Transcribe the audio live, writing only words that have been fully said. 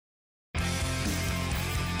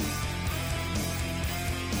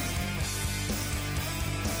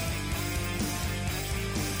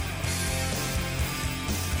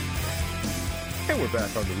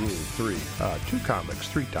back on the Rule of 3. 2 comics,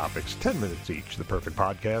 3 topics, 10 minutes each. The perfect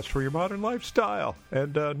podcast for your modern lifestyle.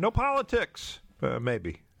 And no politics.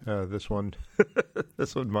 Maybe. This one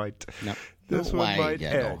might. No. This one might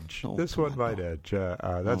yeah, edge. no, This one might edge.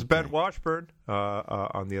 That's Ben Washburn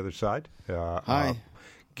on the other side. Hi.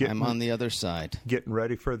 I'm on the other side. Getting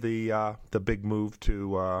ready for the big move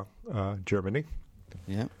to Germany.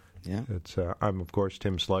 Yeah. I'm, of course,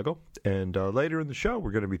 Tim Schlegel. And later in the show,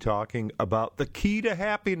 we're going to be talking about the key to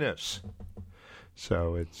happiness.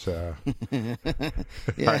 So it's...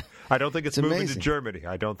 yeah. I don't think it's moving amazing. to Germany.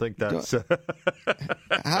 I don't think that's...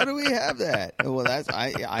 How do we have that? Well,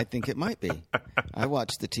 I think it might be. I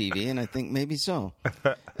watch the TV, and I think maybe so.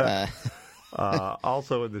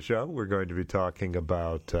 Also in the show, we're going to be talking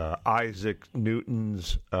about Isaac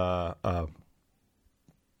Newton's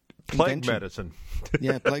plague medicine.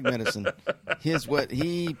 Yeah, plague medicine. Here's what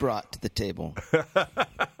he brought to the table.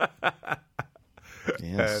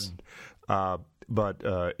 Yes. And,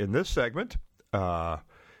 but in this segment,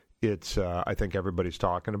 it's I think everybody's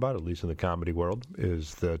talking about, at least in the comedy world,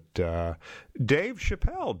 is that Dave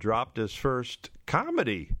Chappelle dropped his first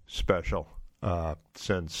comedy special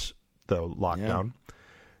since the lockdown.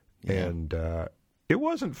 Yeah. And it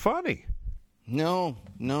wasn't funny. No,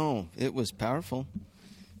 it was powerful.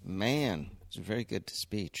 Man, it's very good to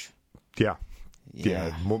speech. Yeah.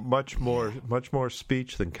 Much more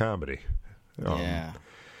speech than comedy. Yeah.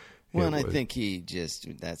 Well, and I think he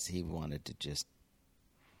wanted to just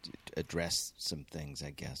address some things, I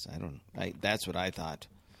guess. I don't know. That's what I thought.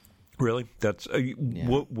 Really? That's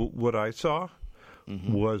what I saw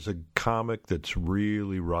was a comic that's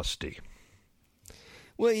really rusty.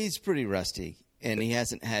 Well, he's pretty rusty, and he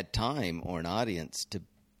hasn't had time or an audience to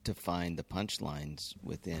find the punchlines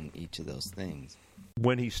within each of those things.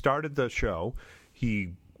 When he started the show,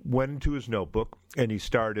 he went into his notebook and he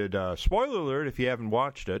started, spoiler alert, if you haven't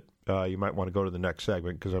watched it, you might want to go to the next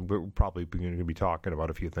segment because I'm probably going to be talking about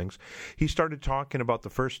a few things. He started talking about the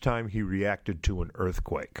first time he reacted to an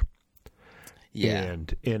earthquake. Yeah.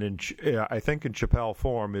 And I think in Chappelle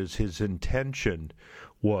form his intention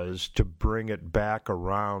was to bring it back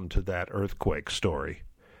around to that earthquake story.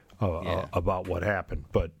 About what happened,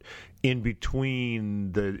 but in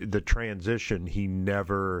between the transition, he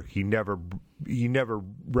never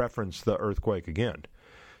referenced the earthquake again.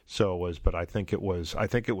 So it was, but I think it was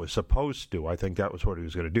supposed to. I think that was what he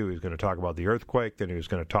was going to do. He was going to talk about the earthquake, then he was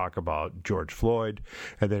going to talk about George Floyd,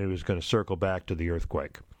 and then he was going to circle back to the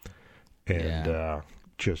earthquake, and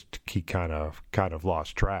he kind of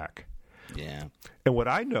lost track. Yeah. And what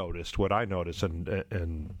I noticed,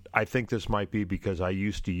 and I think this might be because I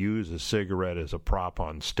used to use a cigarette as a prop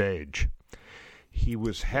on stage, he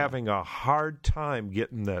was having a hard time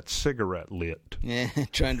getting that cigarette lit. Yeah,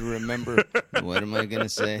 trying to remember, what am I going to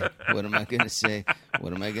say? What am I going to say?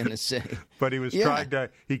 What am I going to say? But he was trying to,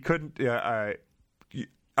 he couldn't, I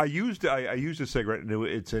used a cigarette, and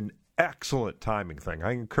it's an excellent timing thing.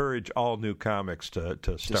 I encourage all new comics to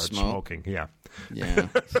start smoking. Yeah.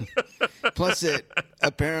 Plus,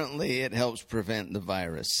 apparently it helps prevent the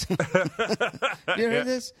virus. You heard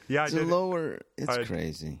this? Yeah, it's It's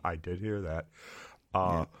crazy. I did hear that.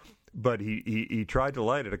 But he tried to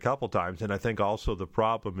light it a couple times, and I think also the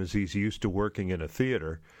problem is he's used to working in a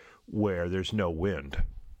theater where there's no wind.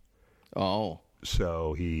 Oh.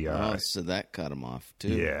 So so that cut him off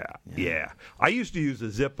too. Yeah. I used to use a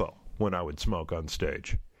Zippo when I would smoke on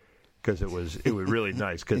stage because it was really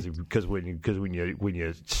nice because when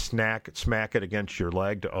you smack it against your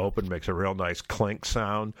leg to open, it makes a real nice clink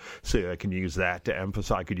sound. So I can use that to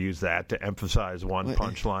emphasize. I could use that to emphasize one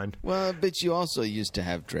punchline. Well, but you also used to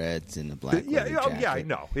have dreads in the black leather jacket. Yeah, I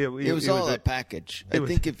know. It was all a package. I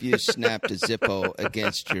think if you snapped a Zippo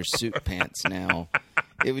against your suit pants now,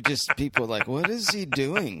 it would just, people were like, what is he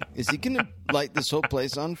doing? Is he going to light this whole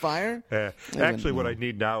place on fire? Actually, what I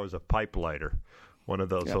need now is a pipe lighter. One of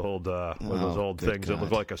those old things that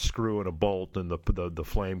look like a screw and a bolt, and the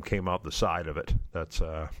flame came out the side of it.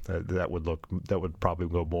 That would probably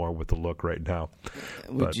go more with the look right now.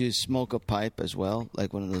 Would you smoke a pipe as well,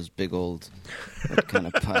 like one of those big old, what kind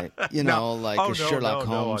of pipe? Sherlock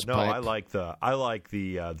Holmes pipe. No, I like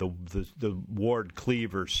the Ward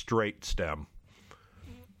Cleaver straight stem.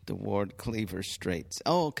 The Ward Cleaver straights.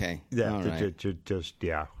 Oh, okay. Yeah, all right.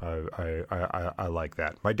 I like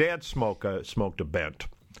that. My dad smoked a bent,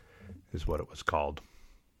 is what it was called.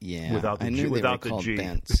 Yeah, without the G. Without the G.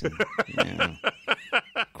 Bents. Yeah.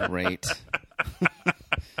 Great.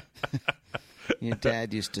 Your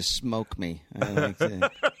dad used to smoke me. I like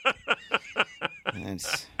that.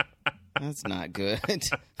 That's not good.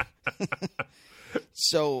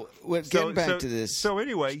 So, getting back to this. So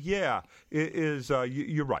anyway, yeah,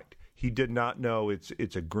 you're right. He did not know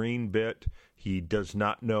it's a green bit. He does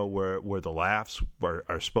not know where the laughs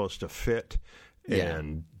are supposed to fit,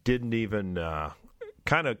 and didn't even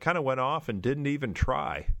kind of went off and didn't even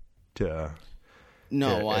try to.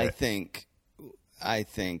 No, I think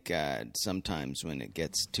sometimes when it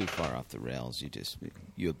gets too far off the rails,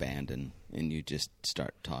 you abandon and you just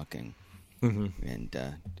start talking. Mm-hmm. And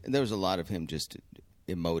there was a lot of him just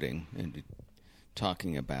emoting and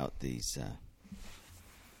talking about these,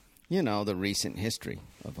 the recent history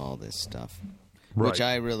of all this stuff, which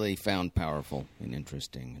I really found powerful and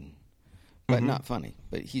interesting, but not funny.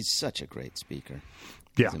 But he's such a great speaker.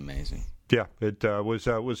 Yeah. He's amazing. Yeah, it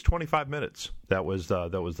was 25 minutes. That was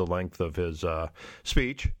the length of his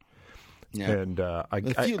speech. Yeah, and a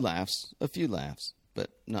few laughs, but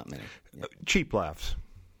not many. Yeah. Cheap laughs.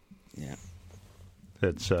 Yeah,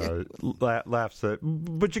 it's laughs that,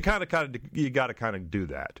 but you got to kind of do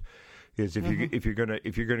that. Is if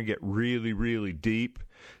you're gonna get really really deep,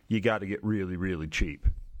 you got to get really really cheap.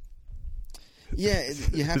 Yeah,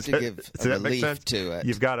 you have to give a relief to it.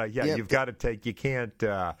 You've got to take. You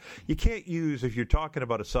can't use, if you're talking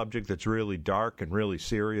about a subject that's really dark and really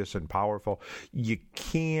serious and powerful. You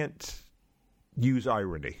can't use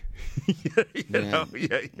irony. You know?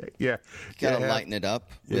 Yeah. Got to lighten it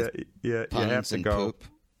up. With puns you have to and go. Poop.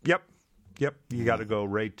 Yep. You got to go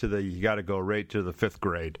right to the fifth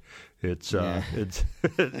grade. It's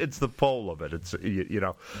it's the pole of it. It's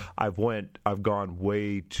I've gone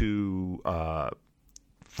way too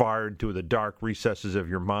far into the dark recesses of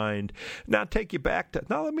your mind. Now let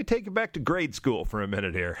me take you back to grade school for a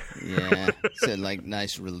minute here. Yeah, so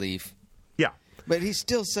nice relief. Yeah, but he's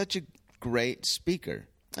still such a great speaker.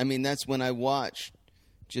 I mean, that's when I watch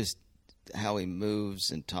just how he moves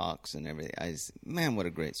and talks and everything. Man, what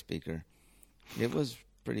a great speaker. It was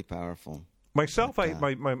pretty powerful. Myself, I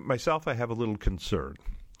have a little concern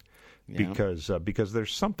because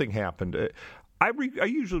there's something happened. I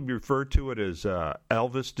usually refer to it as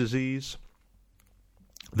Elvis disease.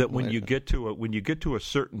 That when you get to a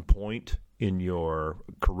certain point in your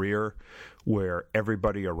career where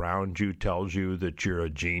everybody around you tells you that you're a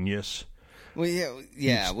genius,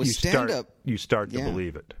 with stand-up, you start to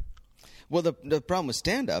believe it. Well, the problem with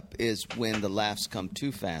stand-up is when the laughs come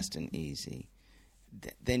too fast and easy.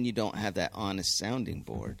 Then you don't have that honest sounding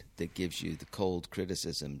board that gives you the cold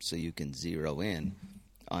criticism so you can zero in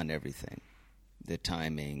on everything, the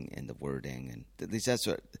timing and the wording. And at least that's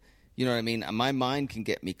what, you know what I mean? My mind can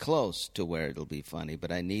get me close to where it'll be funny,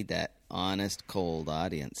 but I need that honest, cold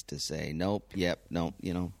audience to say, nope, yep, nope,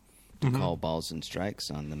 to call balls and strikes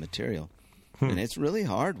on the material. And it's really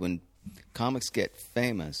hard when comics get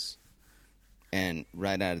famous and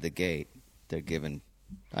right out of the gate they're given...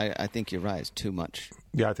 I think you're right. It's too much.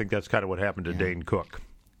 Yeah, I think that's kind of what happened to Dane Cook.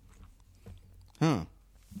 Huh.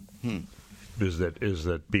 Is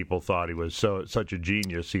that people thought he was such a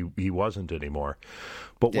genius, he wasn't anymore.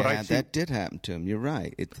 But that did happen to him. You're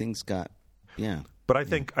right. Things got But I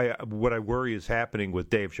think what I worry is happening with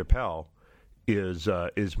Dave Chappelle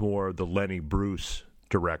is more the Lenny Bruce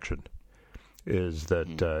direction. Is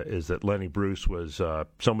that Lenny Bruce was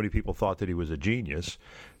so many people thought that he was a genius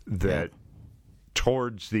that.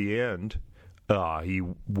 Towards the end, he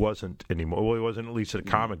wasn't anymore. Well, he wasn't at least a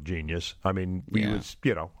comic genius. I mean, he was,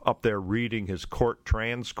 up there reading his court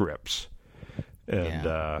transcripts, and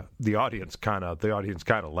the audience kind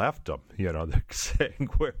of left him. They're saying,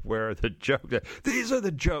 "Where are the jokes? These are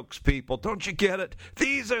the jokes, people. Don't you get it?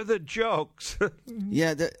 These are the jokes."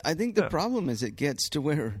 I think the problem is it gets to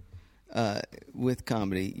where, with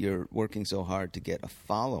comedy, you're working so hard to get a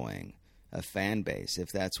following. A fan base, if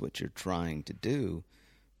that's what you're trying to do,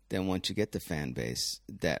 then once you get the fan base,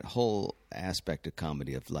 that whole aspect of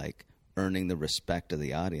comedy of earning the respect of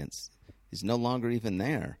the audience is no longer even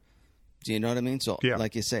there. Do you know what I mean? So,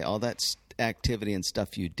 like you say, all that activity and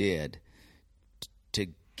stuff you did to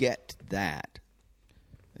get that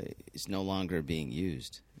is no longer being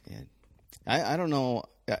used. And I don't know.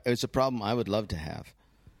 It's a problem I would love to have.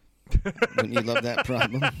 Wouldn't you love that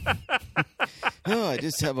problem? I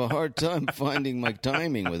just have a hard time finding my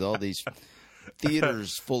timing with all these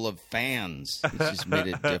theaters full of fans. It's just made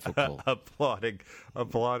it difficult. Applauding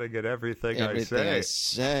at everything I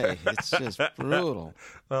say. It's just brutal.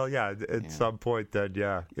 Well, at some point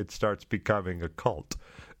then, it starts becoming a cult.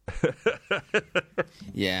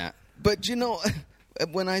 Yeah. But,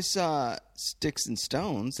 when I saw Sticks and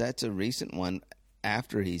Stones, that's a recent one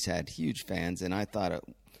after he's had huge fans, and I thought it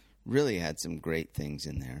really had some great things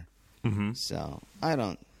in there. Mm-hmm. So I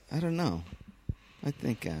don't know. I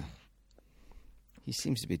think he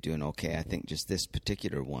seems to be doing okay. I think just this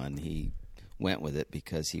particular one, he went with it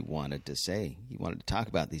because he wanted to talk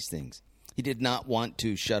about these things. He did not want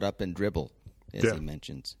to shut up and dribble, as he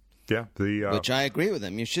mentions. Yeah, which I agree with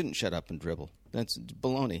him. You shouldn't shut up and dribble. That's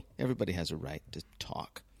baloney. Everybody has a right to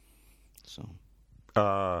talk. So,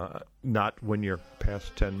 not when you're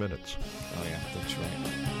past 10 minutes. Oh yeah, that's right.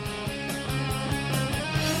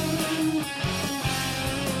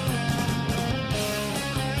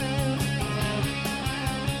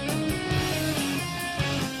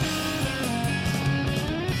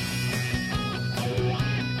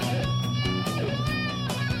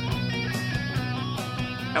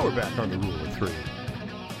 Now we're back on the Rule of Three.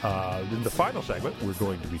 In the final segment, we're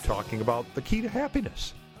going to be talking about the key to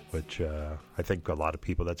happiness, which I think a lot of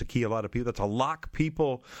people, that's a key, that's a lock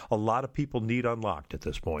a lot of people need unlocked at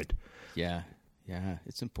this point. Yeah,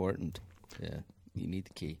 it's important. Yeah, you need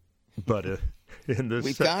the key. But in this,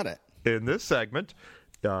 we got it. In this segment,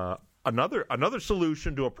 another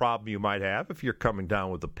solution to a problem you might have if you're coming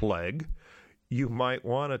down with the plague, you might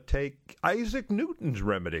want to take Isaac Newton's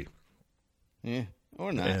remedy. Yeah.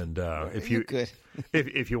 Or not. And if you could.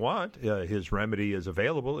 if you want, his remedy is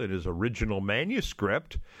available in his original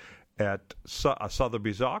manuscript at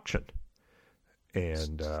Sotheby's auction.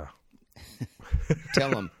 And tell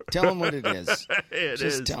him what it is.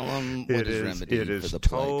 Tell him what his remedy it is for the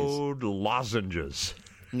plague is. Toad lozenges.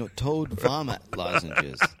 No, toad vomit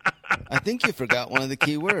lozenges. I think you forgot one of the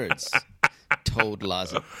key words.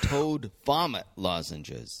 Toad vomit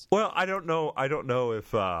lozenges. Well, I don't know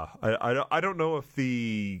if I don't know if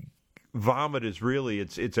the vomit is really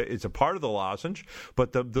it's a part of the lozenge,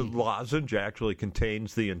 but the lozenge actually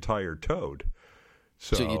contains the entire toad.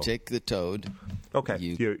 So you take the toad. Okay,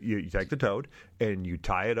 you take the toad and you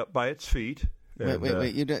tie it up by its feet.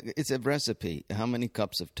 Wait! It's a recipe. How many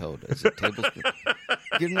cups of toad? Is it tablespoon?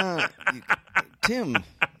 You're not, Tim.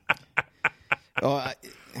 Oh,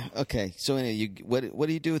 okay. So anyway, what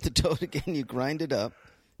do you do with the toad again? You grind it up.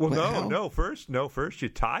 Well, no. First you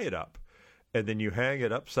tie it up, and then you hang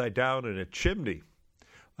it upside down in a chimney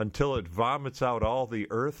until it vomits out all the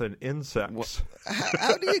earth and insects.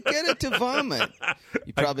 How do you get it to vomit?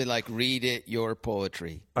 You probably read it your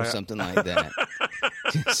poetry or something like that.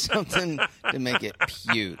 Just something to make it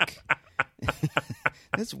puke.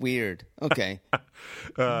 That's weird. Okay.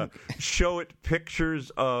 Show it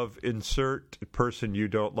pictures of insert person you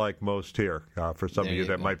don't like most here. For some of you,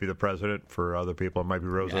 that might be the president. For other people, it might be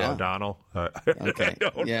Rosa O'Donnell. Okay.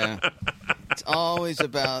 Yeah. It's always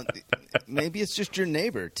about, maybe it's just your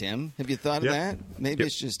neighbor, Tim. Have you thought of that? Maybe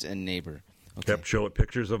it's just a neighbor. Okay. Yep. Show it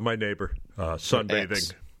pictures of my neighbor.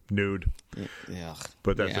 Sunbathing, nude. Yeah.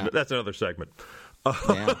 But that's another segment.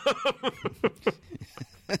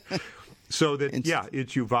 So that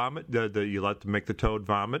it's you vomit. You make the toad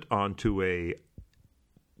vomit onto a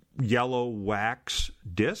yellow wax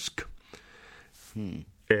disc,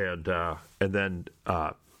 and then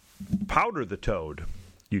powder the toad.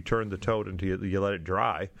 You turn the toad into you let it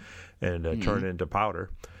dry, and turn it into powder,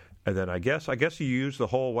 and then I guess you use the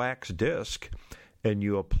whole wax disc, and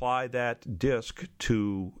you apply that disc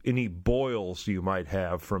to any boils you might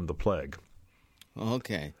have from the plague.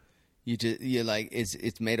 Okay.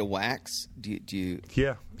 It's made of wax.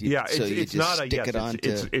 It's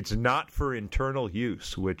not for internal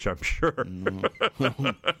use, which I'm sure.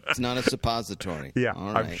 It's not a suppository. Yeah,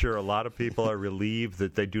 all right. I'm sure a lot of people are relieved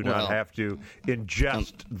that they do not have to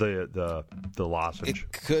ingest the lozenge.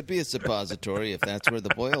 It could be a suppository if that's where the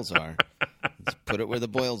boils are. Let's put it where the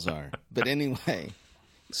boils are. But anyway,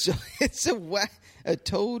 so it's a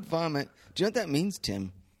toad vomit. Do you know what that means,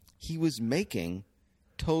 Tim? He was making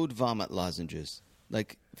toad vomit lozenges,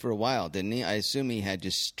 for a while, didn't he? I assume he had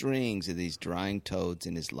just strings of these drying toads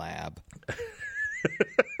in his lab.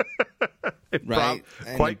 Right?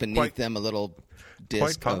 And beneath them a little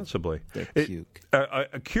disc quite possibly. of their puke.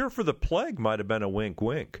 A cure for the plague might have been a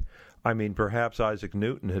wink-wink. I mean, perhaps Isaac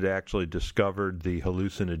Newton had actually discovered the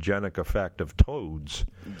hallucinogenic effect of toads.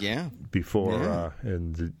 Yeah. Before,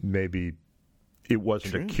 and maybe it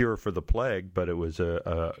wasn't a cure for the plague, but it was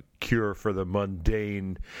a cure for the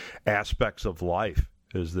mundane aspects of life.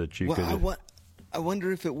 Is that you could? I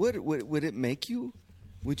wonder if it would. Would it make you?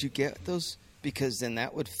 Would you get those? Because then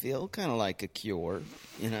that would feel kind of like a cure,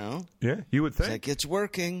 Yeah, you would think. It's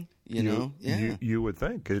working, know. Yeah, you would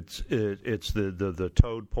think it's the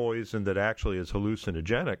toad poison that actually is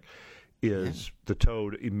hallucinogenic. The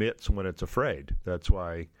toad emits when it's afraid. That's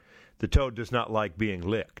why the toad does not like being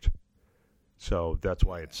licked. So that's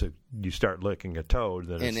why you start licking a toad,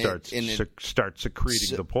 then it starts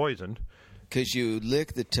secreting the poison. Because you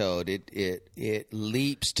lick the toad, it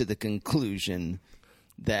leaps to the conclusion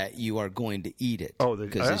that you are going to eat it. Oh,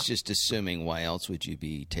 because it's just assuming why else would you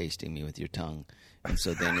be tasting me with your tongue? And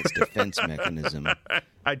so then it's defense mechanism.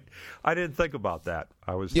 I didn't think about that.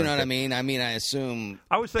 I was, you know what I mean? I mean, I assume.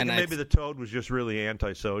 I was thinking maybe the toad was just really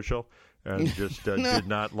antisocial and just did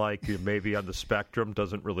not like, maybe on the spectrum,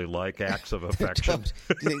 doesn't really like acts of affection.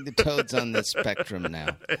 Do you think the toad's on the spectrum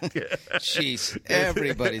now? Jeez,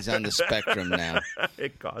 everybody's on the spectrum now.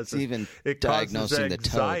 It causes diagnosing the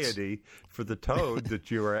anxiety for the toad that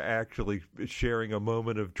you are actually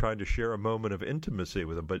trying to share a moment of intimacy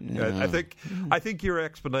with him. But I think your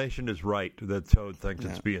explanation is right. The toad thinks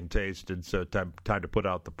it's being tasted, so time to put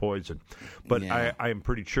out the poison. But I am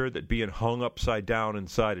pretty sure that being hung upside down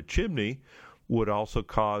inside a chimney would also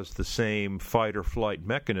cause the same fight or flight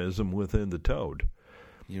mechanism within the toad.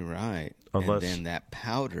 You're right. And then that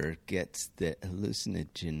powder gets the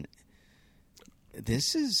hallucinogen.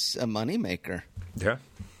 This is a moneymaker. Yeah.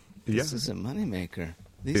 This is a moneymaker.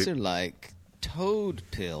 These are like toad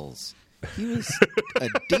pills. He was a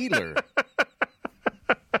dealer.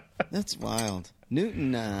 That's wild.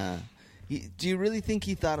 Newton, do you really think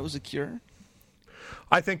he thought it was a cure?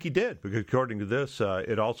 I think he did, because according to this,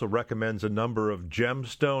 it also recommends a number of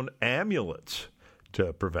gemstone amulets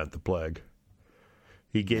to prevent the plague.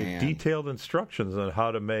 He gave detailed instructions on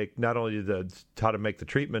how to make how to make the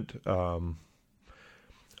treatment.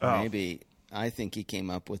 Maybe I think he came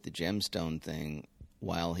up with the gemstone thing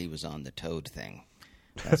while he was on the toad thing.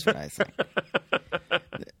 That's what I think.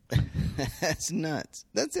 That's nuts.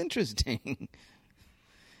 That's interesting.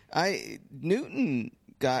 Newton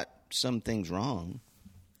got some things wrong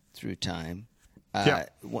through time.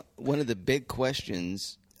 One of the big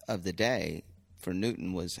questions of the day for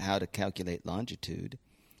Newton was how to calculate longitude,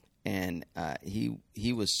 and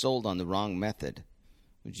he was sold on the wrong method,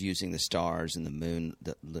 which was using the stars and the moon,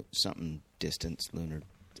 something distance, lunar.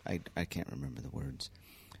 I can't remember the words.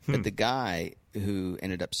 But the guy who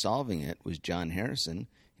ended up solving it was John Harrison,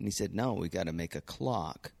 and he said, no, we got to make a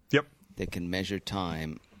clock that can measure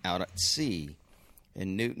time out at sea.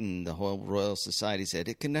 And Newton, the whole Royal Society, said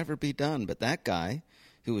it can never be done. But that guy,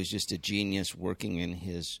 who was just a genius working in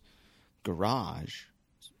his garage,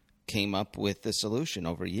 came up with the solution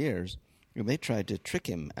over years. And they tried to trick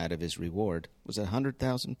him out of his reward. Was it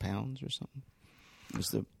 100,000 pounds or something? Was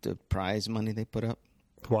the prize money they put up?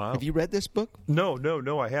 Wow! Have you read this book?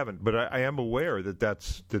 No, I haven't. But I am aware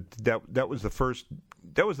that was the first.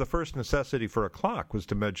 That was the first necessity for a clock, was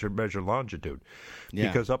to measure longitude,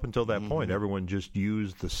 because up until that point, everyone just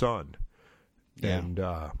used the sun. Yeah. And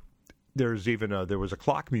there was a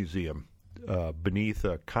clock museum beneath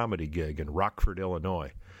a comedy gig in Rockford,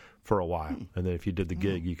 Illinois, for a while. And then if you did the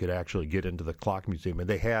gig, you could actually get into the clock museum. And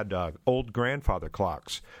they had old grandfather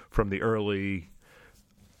clocks from the early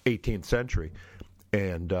 18th century.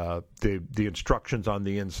 And the instructions on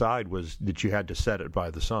the inside was that you had to set it by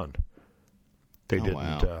the sun. They didn't.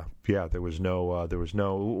 Wow. There was no. It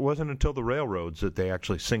wasn't until the railroads that they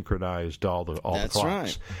actually synchronized all the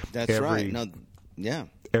clocks. That's right. No, yeah.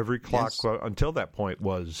 Every clock until that point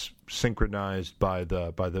was synchronized by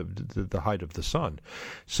the height of the sun.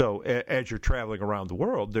 So as you're traveling around the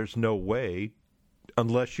world, there's no way,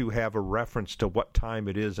 unless you have a reference to what time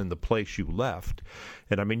it is in the place you left.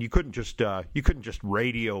 And I mean, you couldn't just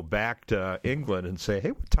radio back to England and say,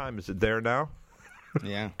 "Hey, what time is it there now?"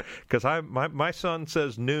 Yeah, because my son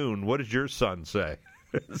says noon. What does your son say?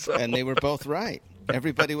 And they were both right.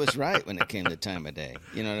 Everybody was right when it came to time of day.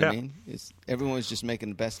 You know what I mean? Everyone was just making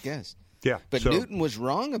the best guess. Yeah, but Newton was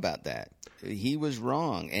wrong about that. He was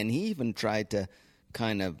wrong, and he even tried to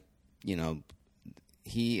kind of,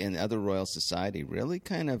 he and the other Royal Society really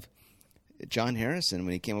kind of, John Harrison,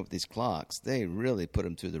 when he came up with these clocks, they really put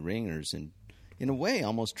him through the ringers and, in a way,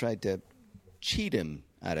 almost tried to cheat him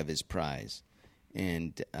out of his prize.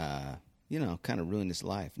 And, kind of ruined his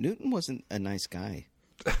life. Newton wasn't a nice guy.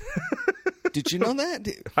 Did you know that?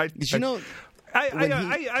 Did you know?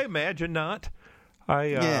 I imagine not.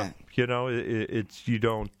 It's you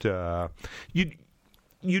don't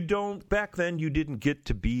you don't back then. You didn't get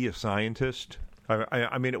to be a scientist.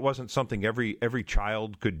 I mean, it wasn't something every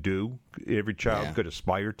child could do. Every child could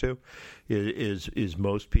aspire to. Is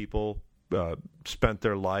most people spent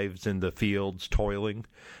their lives in the fields toiling,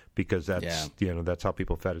 because that's how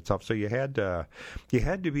people fed itself. So you had to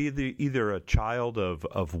be either a child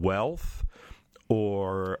of wealth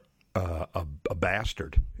or a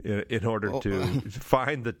bastard in order to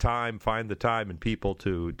find the time and people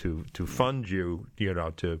to fund you,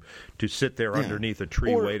 to sit there underneath a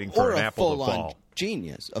tree waiting for an apple to fall.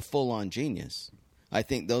 A full-on genius. I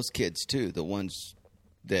think those kids too, the ones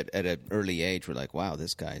that at an early age were like, wow,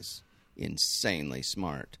 this guy's insanely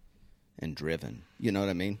smart. and driven. You know what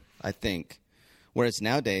I mean? I think. Whereas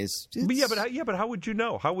nowadays, but how would you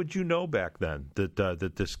know? How would you know back then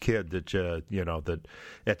that this kid that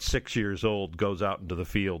at 6 years old goes out into the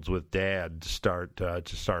fields with dad to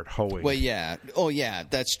start hoeing? Well, yeah,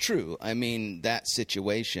 that's true. I mean, that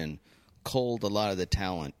situation culled a lot of the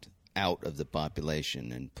talent out of the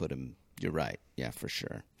population and put them. You're right, yeah, for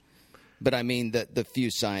sure. But I mean, the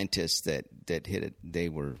few scientists that hit it, they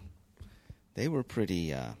were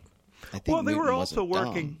pretty. I think well, they Newton were also wasn't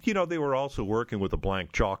working. dumb. They were also working with a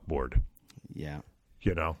blank chalkboard. Yeah.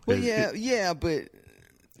 Well, but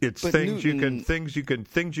it's but things Newton,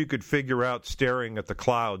 you could figure out staring at the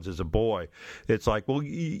clouds as a boy. It's like, well,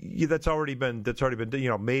 that's already been.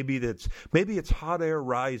 Maybe it's hot air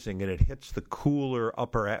rising and it hits the cooler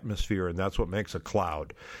upper atmosphere, and that's what makes a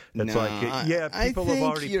cloud. It's people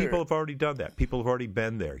have already done that. People have already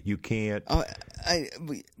been there. You can't.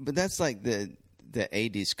 But that's like the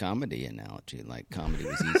 80s comedy analogy. Like comedy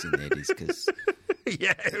was easy in the 80s because.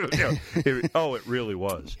 It really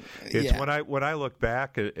was. It's when I look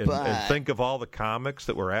back and think of all the comics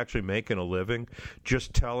that were actually making a living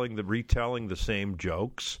just retelling the same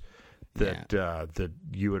jokes that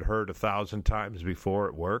you had heard 1,000 times before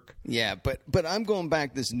at work. Yeah, but I'm going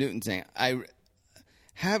back to this Newton thing.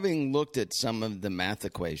 Having looked at some of the math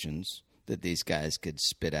equations that these guys could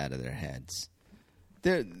spit out of their heads,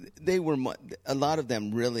 they were a lot of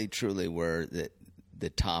them really truly were the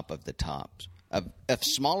top of the tops. A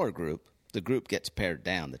smaller group, the group gets pared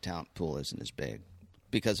down. The talent pool isn't as big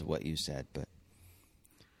because of what you said.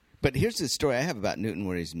 But here's the story I have about Newton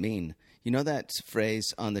where he's mean. You know that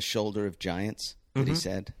phrase, on the shoulder of giants, that he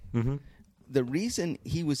said? Mm-hmm. The reason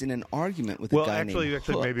he was in an argument with a guy named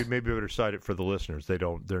Hooke. maybe we better cite it for the listeners. They're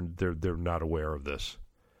not aware of this.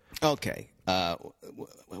 Okay.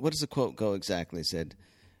 What does the quote go exactly? It said,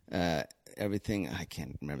 everything, I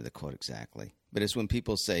can't remember the quote exactly, but it's when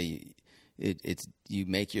people say, It's you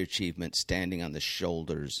make your achievement standing on the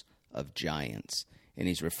shoulders of giants, and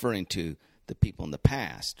he's referring to the people in the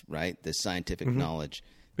past, right? The scientific knowledge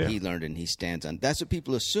he learned and he stands on. That's what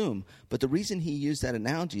people assume. But the reason he used that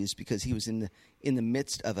analogy is because he was in the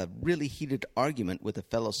midst of a really heated argument with a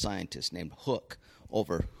fellow scientist named Hooke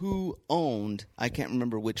over who owned. I can't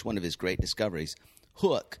remember which one of his great discoveries.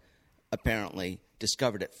 Hooke apparently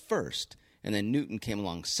discovered it first. And then Newton came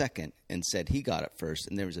along second and said he got it first.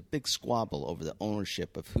 And there was a big squabble over the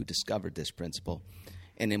ownership of who discovered this principle.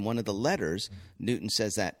 And in one of the letters, Newton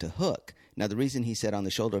says that to Hooke. Now, the reason he said on the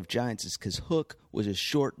shoulder of giants is because Hooke was a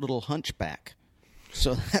short little hunchback.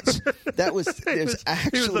 So that was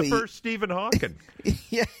actually... He was the first Stephen Hawking.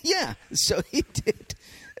 Yeah. So he did.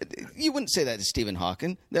 You wouldn't say that to Stephen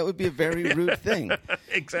Hawking. That would be a very rude thing.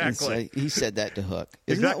 Exactly. So he said that to Hooke.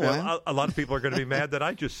 Isn't that wild? A lot of people are going to be mad that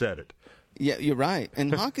I just said it. Yeah, you're right.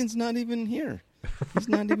 And Hawkins not even here. He's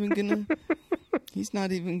not even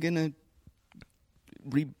gonna.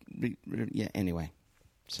 Yeah. Anyway.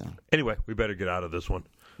 So. Anyway, we better get out of this one.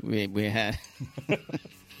 We had.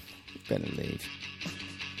 Better leave.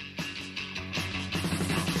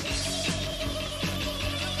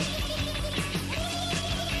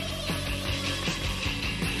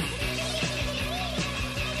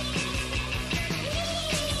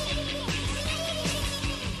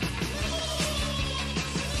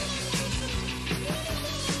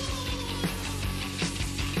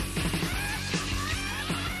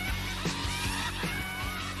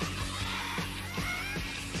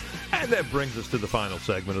 And that brings us to the final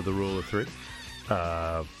segment of the Rule of Three.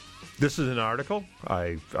 This is an article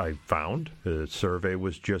I found. The survey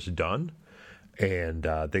was just done, and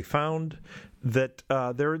they found that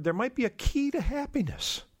there might be a key to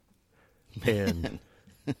happiness. And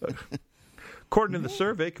according to the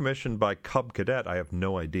survey commissioned by Cub Cadet, I have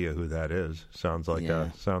no idea who that is. Sounds like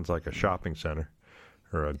a shopping center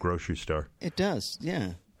or a grocery store. It does,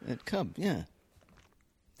 yeah. At Cub, yeah.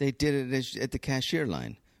 They did it at the cashier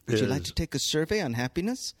line. Would you like to take a survey on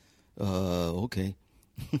happiness? Okay.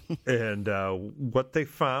 And what they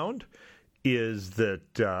found is that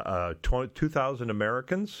 2,000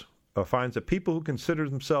 Americans finds that people who consider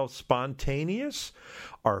themselves spontaneous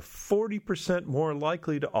are 40% more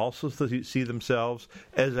likely to also see themselves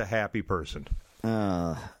as a happy person.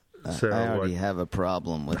 I already have a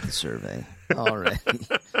problem with the survey already.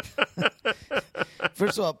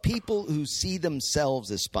 First of all, people who see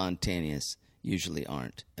themselves as spontaneous usually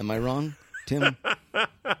aren't. Am I wrong, Tim?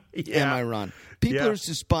 Yeah. Am I wrong? People are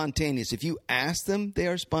so spontaneous. If you ask them they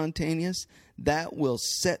are spontaneous, that will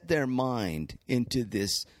set their mind into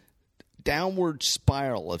this downward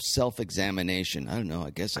spiral of self-examination. I don't know.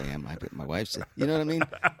 I guess I am. My wife said, you know what I mean?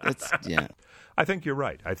 I think you're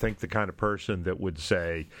right. I think the kind of person that would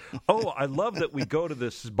say, "Oh, I love that we go to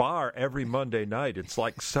this bar every Monday night. It's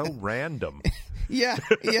like so random." Yeah,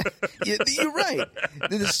 you're right.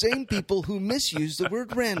 They're the same people who misuse the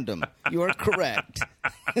word random. You are correct.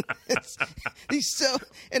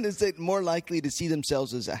 And is they more likely to see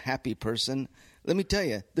themselves as a happy person? Let me tell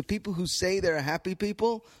you, the people who say they're happy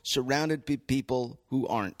people surrounded people who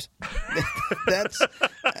aren't. That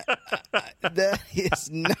is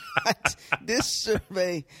not. This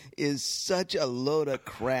survey is such a load of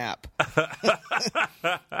crap.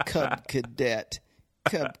 Cub Cadet.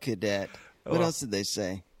 What else did they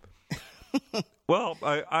say? Well,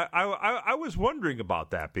 I was wondering about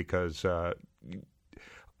that because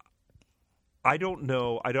I don't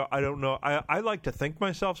know. I don't know. I like to think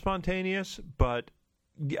myself spontaneous, but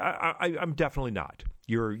I'm definitely not.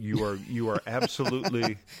 You are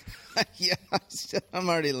absolutely. Yeah, I'm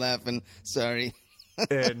already laughing. Sorry.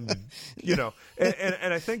 And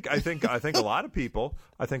and I think a lot of people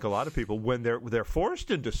when they're forced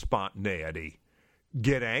into spontaneity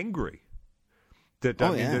get angry.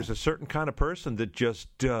 There's a certain kind of person that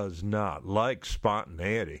just does not like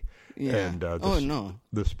spontaneity. Yeah. And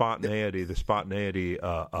the spontaneity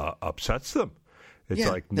upsets them. It's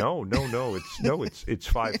like no, it's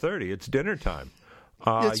 5:30. It's dinner time.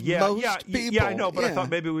 Most people. I know, but I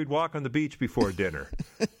thought maybe we'd walk on the beach before dinner.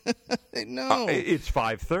 No, it's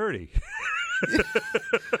 5:30.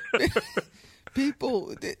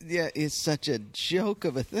 People, it's such a joke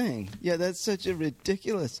of a thing. Yeah, that's such a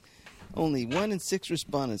ridiculous. Only 1 in 6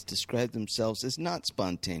 respondents describe themselves as not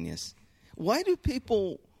spontaneous. Why do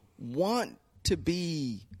people want to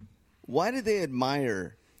be? Why do they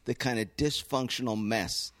admire the kind of dysfunctional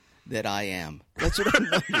mess that I am? That's what I'm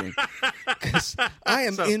wondering. Because I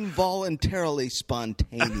am involuntarily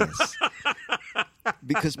spontaneous.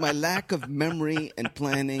 Because my lack of memory and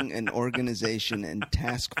planning and organization and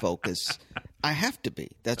task focus, I have to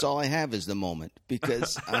be. That's all I have is the moment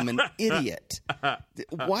because I'm an idiot.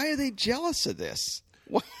 Why are they jealous of this?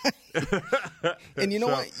 Why? And you know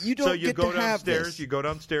what? You don't get to have this. You go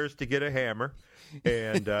downstairs to get a hammer,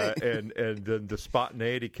 and then the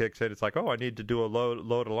spontaneity kicks in. It's like, oh, I need to do a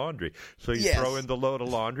load of laundry. So you throw in the load of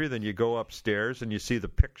laundry, then you go upstairs and you see the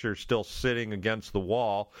picture still sitting against the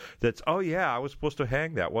wall. That's, oh yeah, I was supposed to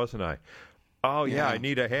hang that, wasn't I? Oh yeah, I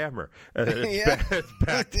need a hammer. And then it's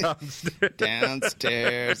back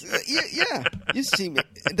downstairs. Yeah, you see me.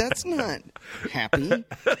 That's not happy.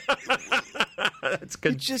 That's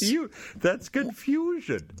confusion.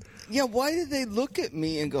 Yeah, why do they look at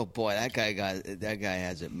me and go, "Boy, that guy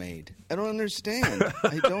has it made"? I don't understand.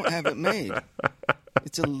 I don't have it made.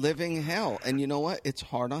 It's a living hell, and you know what? It's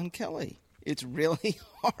hard on Kelly. It's really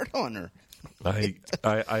hard on her. I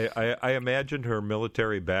imagine her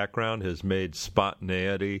military background has made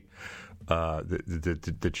spontaneity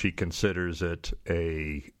that she considers it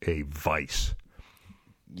a vice.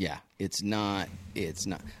 Yeah, it's not.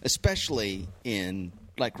 Especially in,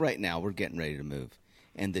 like right now, we're getting ready to move,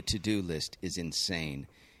 and the to-do list is insane.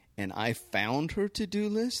 And I found her to-do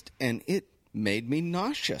list, and it made me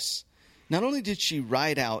nauseous. Not only did she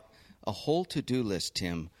write out a whole to-do list,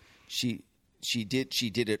 Tim, she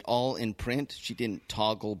did it all in print. She didn't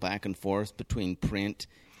toggle back and forth between print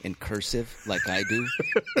and cursive like I do.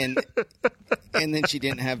 And then she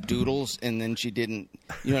didn't have doodles, and then she didn't,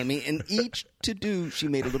 you know what I mean? And each to do, she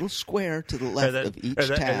made a little square to the left of each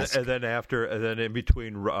task. And then in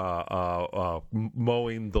between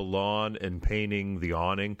mowing the lawn and painting the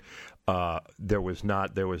awning, there was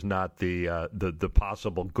not the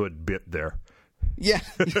possible good bit there. Yeah,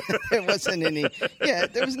 there wasn't any. Yeah,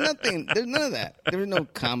 there was nothing. There's none of that. There were no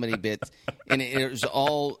comedy bits, and it was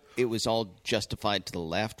all justified to the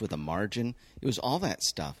left with a margin. It was all that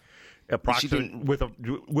stuff.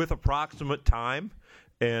 With approximate time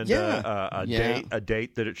and a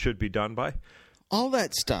date that it should be done by. All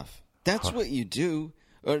that stuff. That's what you do.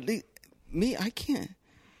 Or at least me, I can't.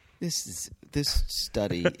 This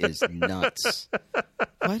study is nuts.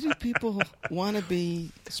 Why do people want to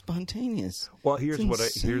be spontaneous? Well, here's what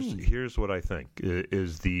I think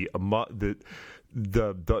is the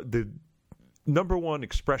number one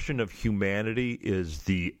expression of humanity is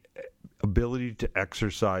the ability to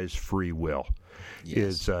exercise free will.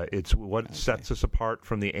 Yes. It's what sets us apart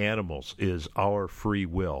from the animals is our free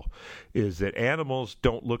will. Is that animals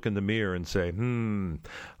don't look in the mirror and say, I'm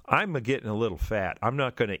getting a little fat. I'm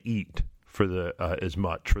not going to eat for as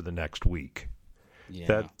much for the next week.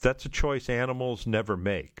 Yeah. That's a choice animals never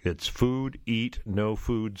make. It's food, eat, no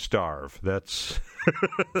food, starve. That's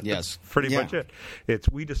yes, pretty much it. It's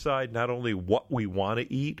we decide not only what we want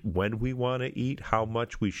to eat, when we want to eat, how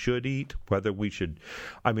much we should eat, whether we should.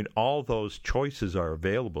 I mean, all those choices are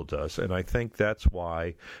available to us, and I think that's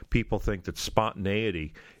why people think that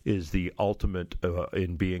spontaneity is the ultimate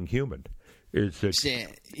in being human. Is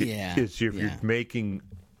that you're making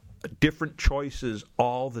different choices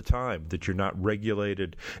all the time, that you're not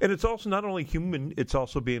regulated. And it's also not only human, it's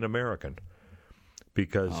also being American,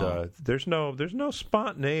 because there's no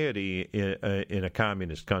spontaneity in a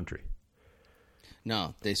communist country.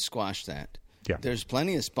 No, they squashed that. Yeah. There's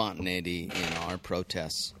plenty of spontaneity in our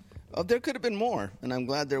protests. Oh, there could have been more, and I'm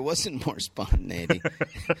glad there wasn't more spontaneity.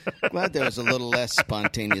 Glad there was a little less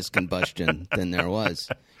spontaneous combustion than there was.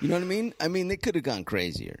 You know what I mean? I mean, they could have gone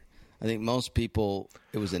crazier. I think most people,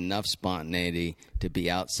 it was enough spontaneity to be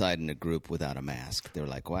outside in a group without a mask. They were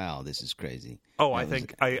like, "Wow, this is crazy." Oh, I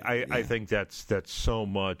think that's so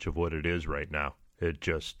much of what it is right now. It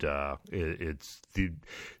just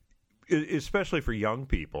especially for young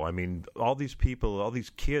people. I mean, all these people, all these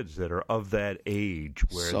kids that are of that age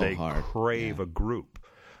where they crave a group.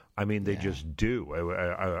 I mean, they just do.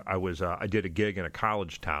 I did a gig in a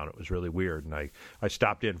college town. It was really weird, and I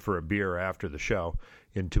stopped in for a beer after the show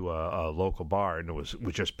into a local bar, and it was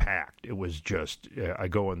just packed. It was just I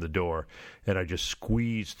go in the door and I just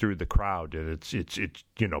squeeze through the crowd, and it's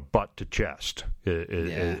butt to chest.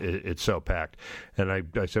 It's so packed, and I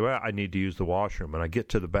say, well, I need to use the washroom, and I get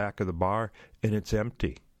to the back of the bar and it's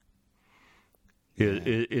empty.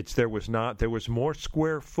 There was more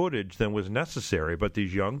square footage than was necessary, but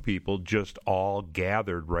these young people just all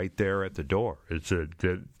gathered right there at the door. It's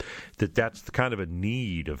that's the kind of a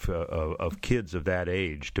need of kids of that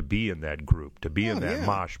age, to be in that group, to be in that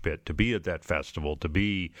mosh pit, to be at that festival,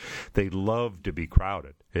 they love to be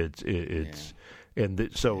crowded. And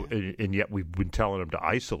yet we've been telling them to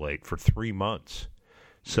isolate for 3 months.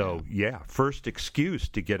 So first excuse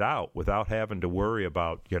to get out without having to worry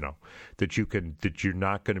about that you're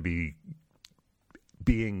not going to be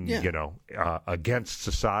being against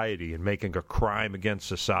society and making a crime against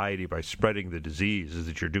society by spreading the disease, is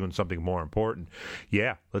that you're doing something more important.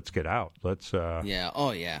 Yeah, let's get out. Let's get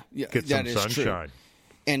some sunshine. True.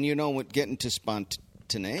 And with getting to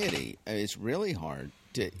spontaneity, it's really hard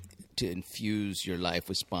to infuse your life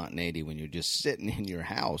with spontaneity when you're just sitting in your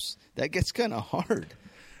house. That gets kind of hard.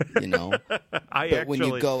 But when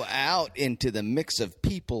you go out into the mix of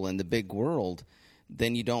people in the big world,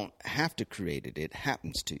 then you don't have to create it. It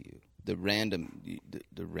happens to you.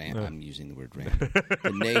 I'm using the word random.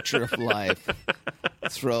 The nature of life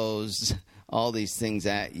throws all these things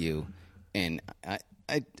at you, and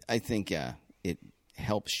I think it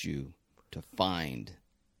helps you to find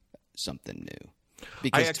something new.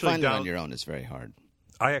 Because finding it on your own is very hard.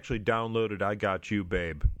 I actually downloaded "I Got You,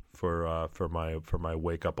 Babe" for my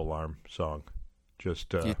wake up alarm song, just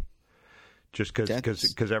because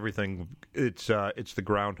everything it's the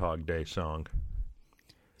Groundhog Day song.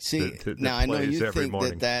 See, now I know you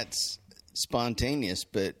think that's spontaneous,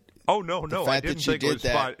 but no, I didn't think it was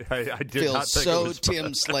I did not think it was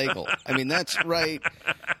Tim Slagle. I mean, that's right.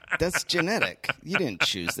 That's genetic. You didn't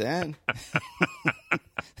choose that.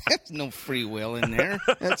 There's no free will in there.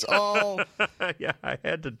 That's all. Yeah, I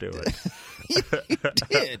had to do it. You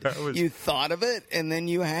did. You thought of it, and then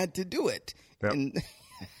you had to do it. Yep. And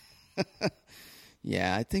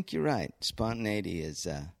yeah, I think you're right. Spontaneity is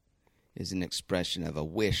an expression of a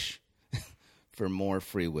wish for more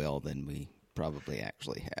free will than we probably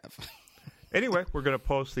actually have. Anyway, we're going to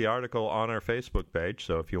post the article on our Facebook page,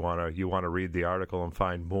 so if you want to read the article and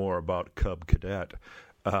find more about Cub Cadet,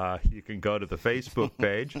 you can go to the Facebook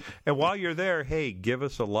page. And while you're there, hey, give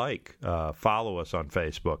us a like. Follow us on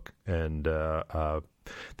Facebook, and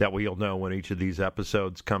that way you'll know when each of these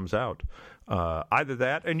episodes comes out. Either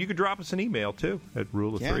that, and you can drop us an email, too, at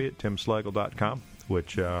ruleof3@timslagle.com,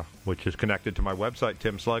 which is connected to my website,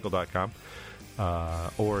 timslagle.com.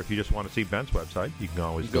 Or if you just want to see Ben's website, you can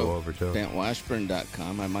always go over to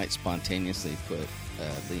BentWashburn.com. I might spontaneously put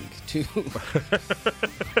a link to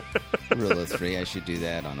Rule of 3. I should do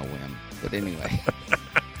that on a whim. But anyway.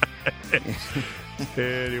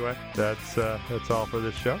 Anyway, that's all for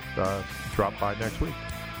this show. Drop by next week.